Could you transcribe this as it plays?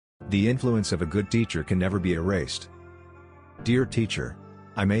The influence of a good teacher can never be erased. Dear teacher,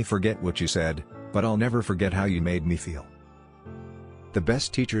 I may forget what you said, but I'll never forget how you made me feel. The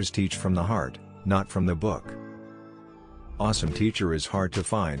best teachers teach from the heart, not from the book. Awesome teacher is hard to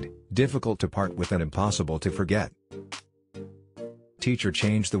find, difficult to part with and impossible to forget. Teacher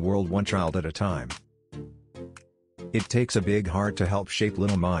changed the world one child at a time. It takes a big heart to help shape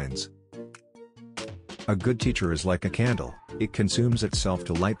little minds. A good teacher is like a candle, it consumes itself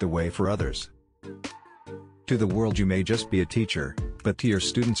to light the way for others. To the world you may just be a teacher, but to your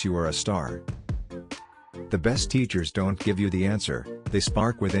students you are a star. The best teachers don't give you the answer, they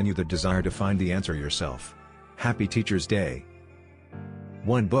spark within you the desire to find the answer yourself. Happy Teacher's Day!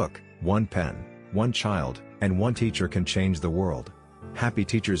 One book, one pen, one child, and one teacher can change the world. Happy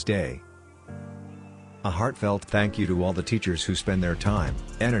Teacher's Day! A heartfelt thank you to all the teachers who spend their time,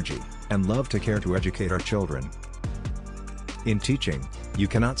 energy, and love to care to educate our children. In teaching, you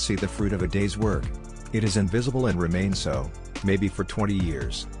cannot see the fruit of a day's work. It is invisible and remains so, maybe for 20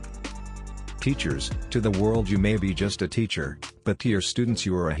 years. Teachers, to the world you may be just a teacher, but to your students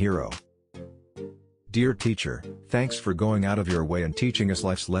you are a hero. Dear teacher, thanks for going out of your way and teaching us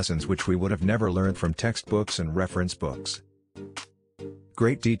life's lessons which we would have never learned from textbooks and reference books.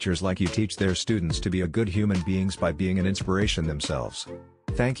 Great teachers like you teach their students to be a good human beings by being an inspiration themselves.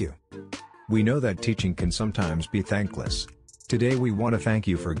 Thank you. We know that teaching can sometimes be thankless. Today we want to thank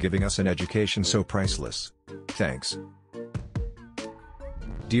you for giving us an education so priceless. Thanks.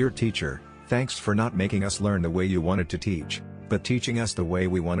 Dear teacher, thanks for not making us learn the way you wanted to teach, but teaching us the way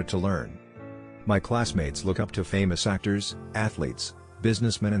we wanted to learn. My classmates look up to famous actors, athletes,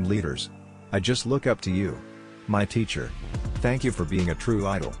 businessmen and leaders. I just look up to you. My teacher. Thank you for being a true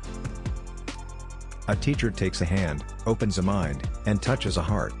idol. A teacher takes a hand, opens a mind, and touches a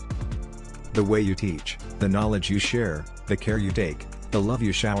heart. The way you teach, the knowledge you share, the care you take, the love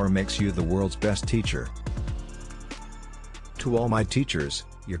you shower makes you the world's best teacher. To all my teachers,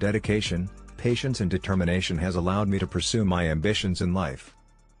 your dedication, patience and determination has allowed me to pursue my ambitions in life.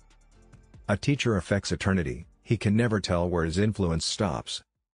 A teacher affects eternity, he can never tell where his influence stops.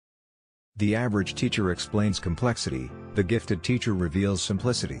 The average teacher explains complexity, the gifted teacher reveals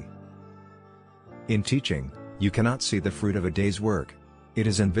simplicity. In teaching, you cannot see the fruit of a day's work. It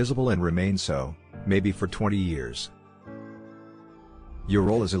is invisible and remains so, maybe for 20 years. Your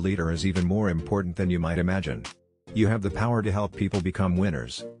role as a leader is even more important than you might imagine. You have the power to help people become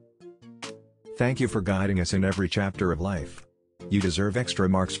winners. Thank you for guiding us in every chapter of life. You deserve extra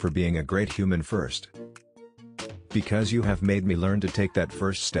marks for being a great human first. Because you have made me learn to take that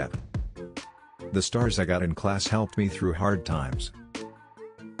first step. The stars I got in class helped me through hard times.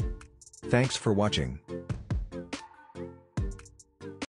 Thanks for watching.